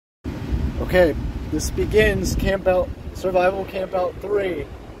Okay, this begins campout survival campout 3.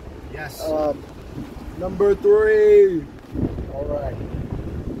 Yes. Number 3. All right.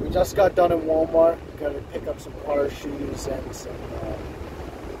 We just got done in Walmart. Got to pick up some water shoes and some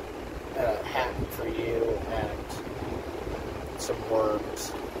a hat for you and some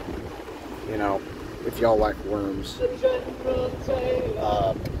worms. You know, if y'all like worms.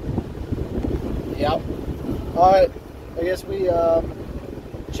 Yep. All right. I guess we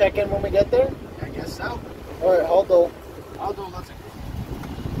check in when we get there. I guess so. All right. Hold on. Let's go.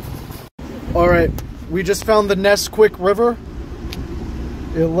 All right. We just found the Nesquik River.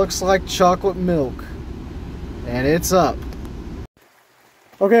 It looks like chocolate milk. And it's up.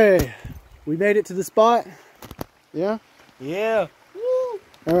 Okay. We made it to the spot. Yeah? Yeah. Woo.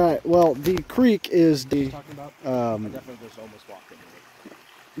 All right. Well, the creek is the... Talking about? Definitely just almost walking.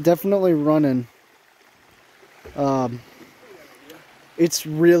 Definitely running. It's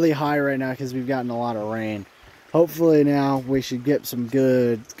really high right now because we've gotten a lot of rain. Hopefully now we should get some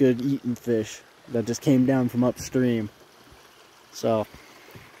good eating fish that just came down from upstream. So,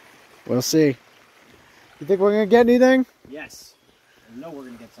 we'll see. You think we're going to get anything? Yes. I know we're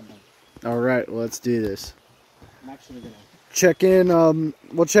going to get something. Alright, well, let's do this. I'm actually going to... Check in,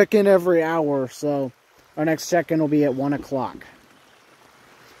 we'll check in every hour, so our next check-in will be at 1 o'clock.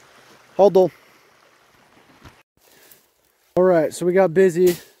 Hold on. Alright, so we got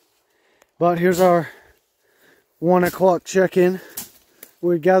busy, but here's our 1 o'clock check-in.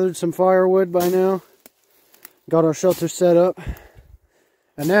 We gathered some firewood by now, got our shelter set up,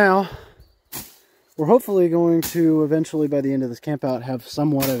 and now we're hopefully going to eventually, by the end of this camp out, have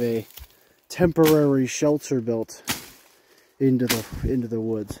somewhat of a temporary shelter built into the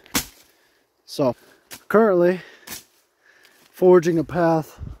woods. So, currently forging a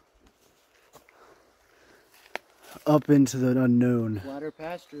path up into the unknown. Flatter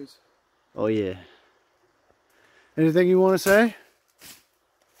pastures. Oh yeah. Anything you want to say?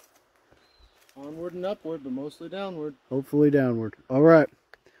 Onward and upward, but mostly downward. Hopefully downward. All right.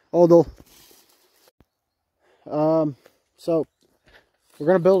 Odell. So we're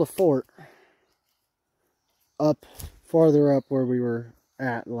gonna build a fort up farther up where we were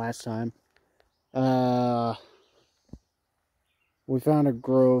at last time. We found a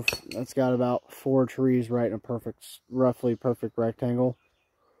grove that's got about 4 trees right in a roughly perfect rectangle.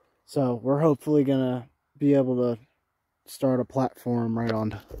 So we're hopefully gonna be able to start a platform right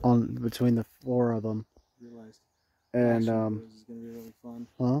on between the 4 of them. Realized. And Lashing to those is gonna be really fun.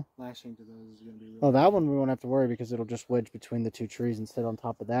 huh? Lashing to those is gonna be really Oh, that one we won't have to worry because it'll just wedge between the 2 trees and sit on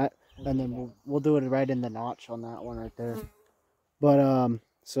top of that. And then we'll do it right in the notch on that one right there. But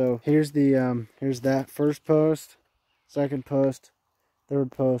so here's the here's that first post, second post,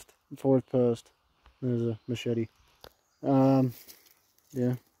 third post, fourth post. There's a machete. Yeah.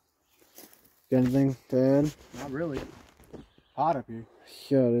 Got anything to add? Not really. Hot up here.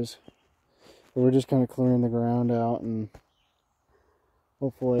 Yeah, it is. But we're just kind of clearing the ground out and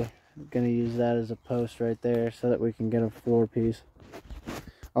hopefully gonna use that as a post right there so that we can get a floor piece.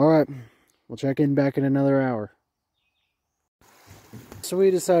 All right, we'll check in back in another hour. So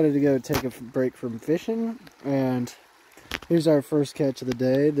we decided to go take a break from fishing, and here's our first catch of the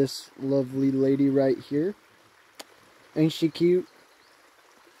day. This lovely lady right here. Ain't she cute?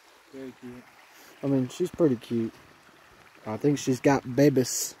 Very cute. I mean, she's pretty cute. I think she's got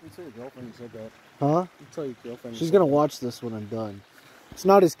babies. You tell your girlfriend you said that. Huh? You tell your girlfriend. She's gonna watch this when I'm done. It's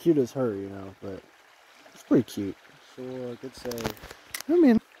not as cute as her, you know, but it's pretty cute. Sure, good save. I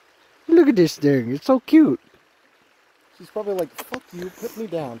mean, look at this thing. It's so cute. She's probably like, fuck you, put me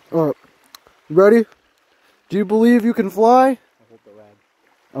down. Alright, you ready? Do you believe you can fly? I hold the rag.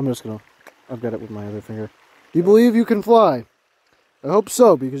 I'm just gonna, I've got it with my other finger. Do you believe you can fly? I hope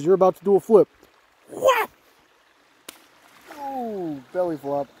so, because you're about to do a flip. What? Oh, belly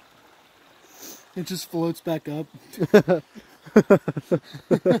flop. It just floats back up.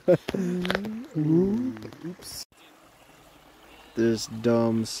 Oops. This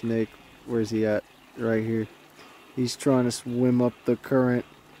dumb snake, where's he at? Right here. He's trying to swim up the current.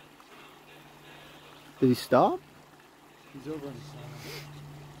 Did he stop? He's over on the side.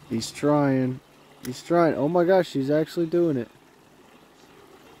 He's trying. He's trying. Oh my gosh, he's actually doing it.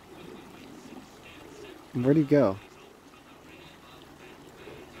 Where'd he go?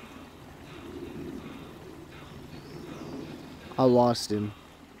 I lost him.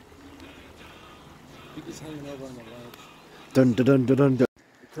 He's just hanging over on the ledge. Dun dun dun dun dun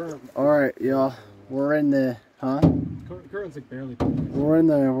dun. Alright, y'all. We're in the Current's like barely. we're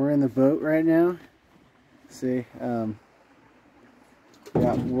in the boat right now. See, yeah,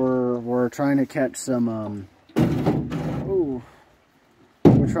 we're trying to catch some ooh.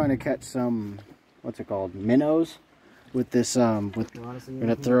 We're trying to catch some, what's it called, minnows with this. We're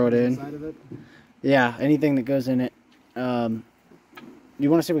gonna throw it in. Yeah, anything that goes in it. You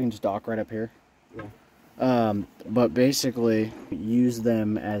want to see if we can just dock right up here? Yeah. But basically, use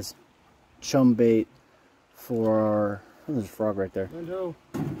them as chum bait for our. Oh, there's a frog right there. We're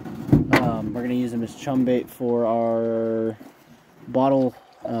gonna use them as chum bait for our bottle.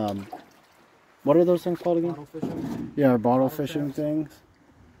 What are those things called again? Bottle fishing? Yeah, our bottle fishing things.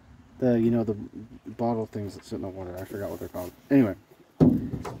 The the bottle things that sit in the water. I forgot what they're called. Anyway.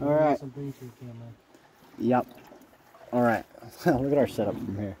 All right. Yep. All right. Look at our setup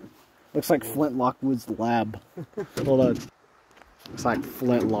from here. Looks like Flint Lockwood's lab. Hold on. Looks like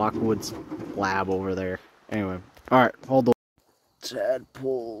Flint Lockwood's lab over there. Anyway. All right. Hold on.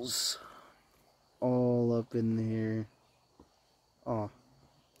 Tadpoles all up in here. Oh.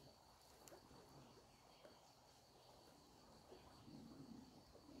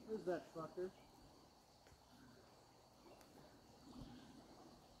 Who's that fucker?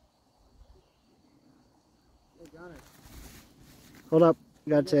 Hey, got it. Hold up.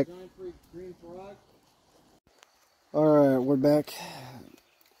 Got a tick. Alright, we're back.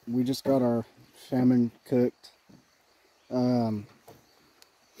 We just got our salmon cooked. I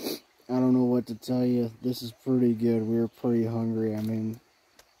don't know what to tell you. This is pretty good. We were pretty hungry. I mean,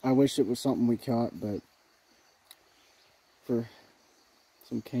 I wish it was something we caught, but for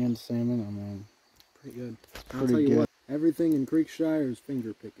some canned salmon, I mean, Pretty good. I'll tell you what, everything in Creekshire is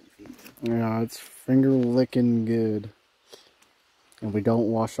finger picking food. yeah, it's finger licking good. And we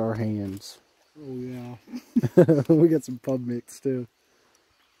don't wash our hands. Oh yeah. We got some pub mix too.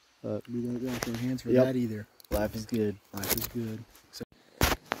 We don't wash our hands for Yep. that either. Life is good. Life is good.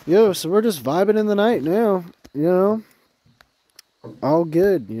 Yo, so we're just vibing in the night now, you know? All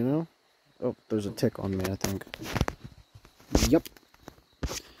good, you know? Oh, there's a tick on me, I think. Yep.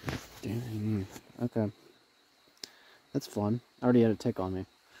 Dang. Okay. That's fun. I already had a tick on me.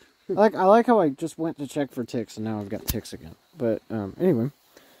 I like how I just went to check for ticks and now I've got ticks again. But anyway,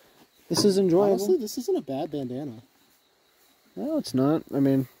 this is enjoyable. Honestly, this isn't a bad bandana. No, it's not. I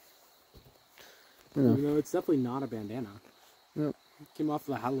mean, you know. You know, it's definitely not a bandana. Yep. It came off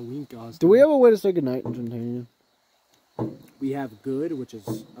the Halloween costume. Do we have a way to say goodnight in Gentanian? We have good, which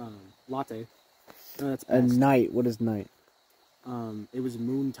is latte. No, that's best. And night. What is night? It was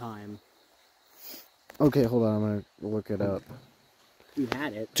moon time. Okay, hold on. I'm going to look it up. We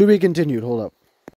had it. To be continued. Hold up.